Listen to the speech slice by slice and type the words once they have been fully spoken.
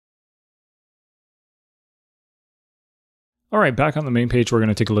All right, back on the main page, we're going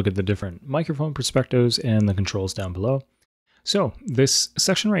to take a look at the different microphone perspectives and the controls down below. So this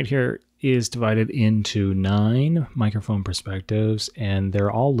section right here is divided into 9 microphone perspectives, and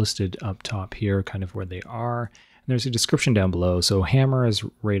they're all listed up top here, kind of where they are. And there's a description down below. So hammer is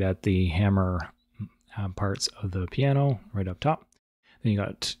right at the hammer parts of the piano, right up top. Then you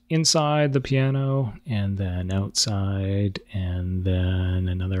got inside the piano, and then outside, and then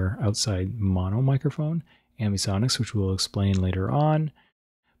another outside mono microphone. Ambisonics, which we'll explain later on.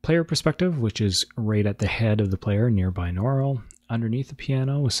 Player perspective, which is right at the head of the player near binaural. Underneath the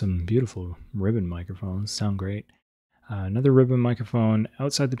piano with some beautiful ribbon microphones, sound great. Another ribbon microphone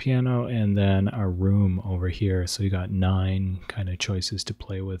outside the piano, and then a room over here. So you got 9 kind of choices to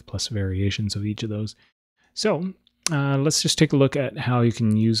play with, plus variations of each of those. So let's just take a look at how you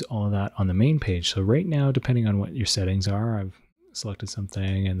can use all of that on the main page. So right now, depending on what your settings are, I've selected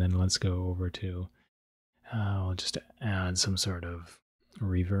something, and then let's go over to I'll just add some sort of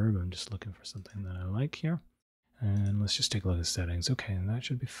reverb. I'm just looking for something that I like here. And let's just take a look at the settings. Okay, that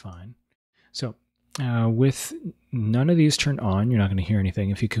should be fine. So with none of these turned on, you're not going to hear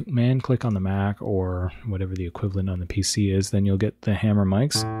anything. If you command click on the Mac or whatever the equivalent on the PC is, then you'll get the hammer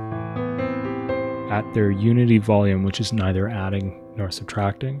mics at their unity volume, which is neither adding nor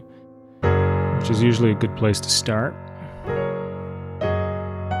subtracting, which is usually a good place to start.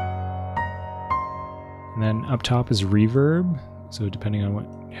 And then up top is reverb, so depending on what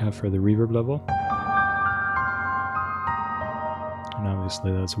you have for the reverb level. And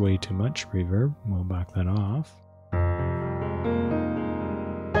obviously that's way too much reverb, we'll back that off.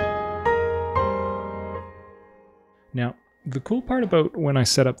 Now, the cool part about when I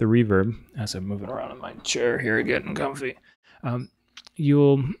set up the reverb, as I'm moving around in my chair here getting comfy,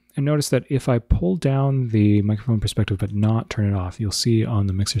 you'll notice that if I pull down the microphone perspective but not turn it off, you'll see on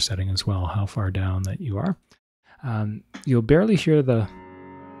the mixer setting as well how far down that you are. You'll barely hear that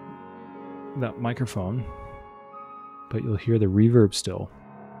microphone, but you'll hear the reverb still.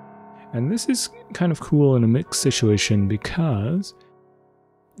 And this is kind of cool in a mix situation because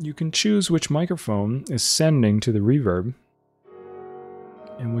you can choose which microphone is sending to the reverb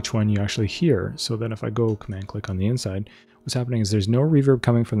and which one you actually hear. So then if I go command click on the inside, what's happening is there's no reverb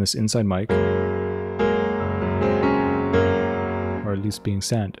coming from this inside mic, or at least being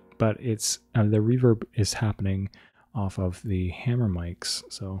sent, but it's the reverb is happening off of the hammer mics.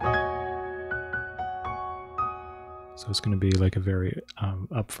 So it's going to be like a very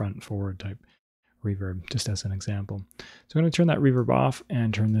upfront forward type reverb, just as an example. So I'm going to turn that reverb off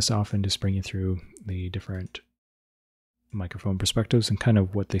and turn this off and just bring you through the different microphone perspectives and kind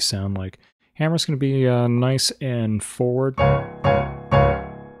of what they sound like. Hammer's going to be nice and forward.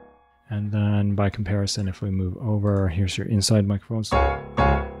 And then by comparison, if we move over, here's your inside microphones.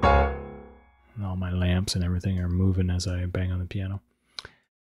 And all my lamps and everything are moving as I bang on the piano.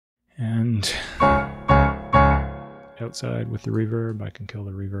 And outside with the reverb, I can kill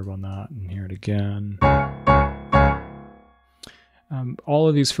the reverb on that and hear it again. All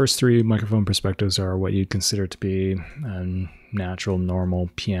of these first 3 microphone perspectives are what you'd consider to be natural, normal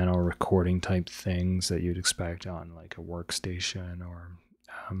piano recording type things that you'd expect on like a workstation or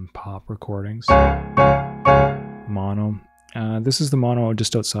pop recordings. Mono. This is the mono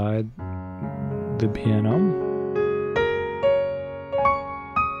just outside the piano.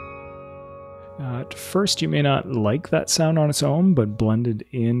 At first you may not like that sound on its own, but blended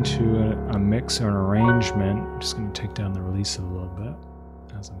into a mix or an arrangement, I'm just going to take down the release a little bit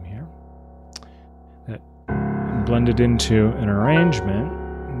as I'm here. That blended into an arrangement,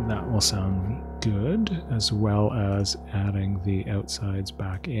 that will sound good, as well as adding the outsides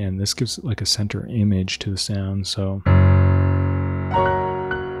back in. This gives like a center image to the sound, so I'm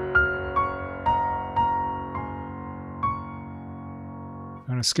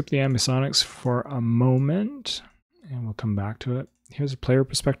going to skip the ambisonics for a moment, and we'll come back to it. Here's a player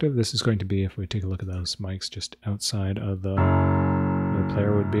perspective. This is going to be, if we take a look at those mics just outside of where the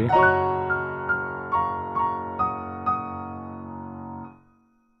player would be.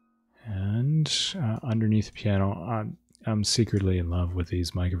 And underneath the piano, I'm secretly in love with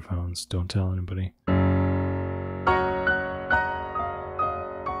these microphones. Don't tell anybody.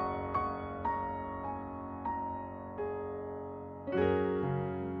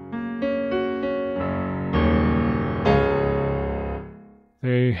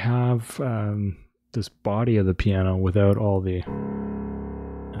 They have this body of the piano without all the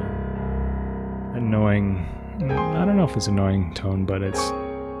annoying, I don't know if it's annoying tone, but it's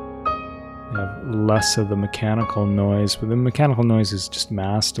you have less of the mechanical noise, but the mechanical noise is just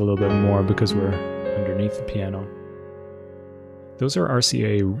masked a little bit more because we're underneath the piano. Those are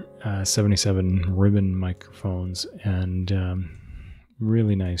RCA 77 ribbon microphones, and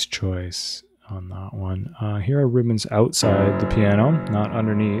really nice choice on that one. Here are ribbons outside the piano, not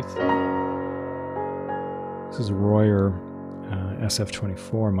underneath. This is Royer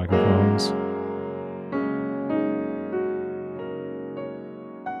SF24 microphones.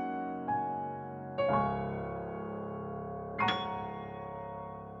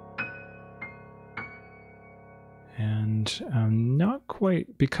 And not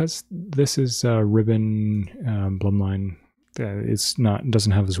quite, because this is ribbon Blumline.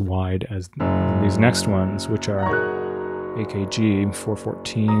 Doesn't have as wide as these next ones, which are AKG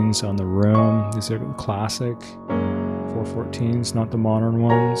 414s on the room. These are classic 414s, not the modern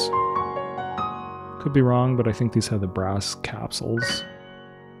ones. Could be wrong, but I think these have the brass capsules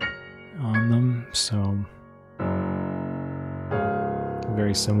on them, so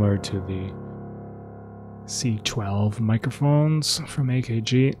very similar to the C12 microphones from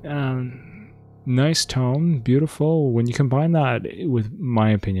AKG. Nice tone, beautiful. When you combine that, with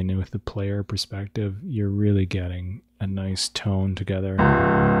my opinion, with the player perspective, you're really getting a nice tone together.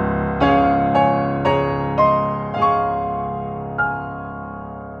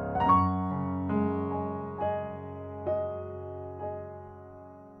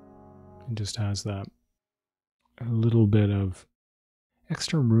 It just has that a little bit of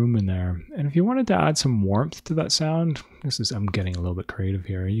extra room in there. And if you wanted to add some warmth to that sound, I'm getting a little bit creative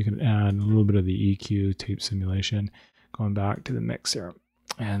here. You can add a little bit of the EQ tape simulation going back to the mixer.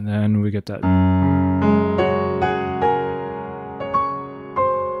 And then we get that.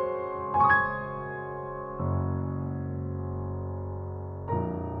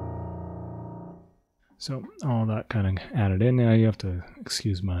 So all that kind of added in. Now you have to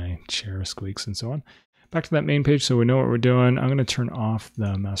excuse my chair squeaks and so on. Back to that main page so we know what we're doing. I'm going to turn off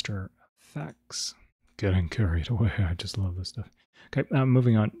the master effects. Getting carried away. I just love this stuff. Okay,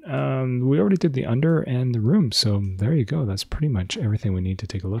 moving on. We already did the under and the room, so there you go. That's pretty much everything we need to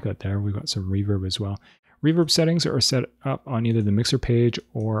take a look at there. We've got some reverb as well. Reverb settings are set up on either the mixer page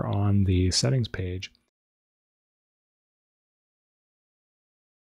or on the settings page.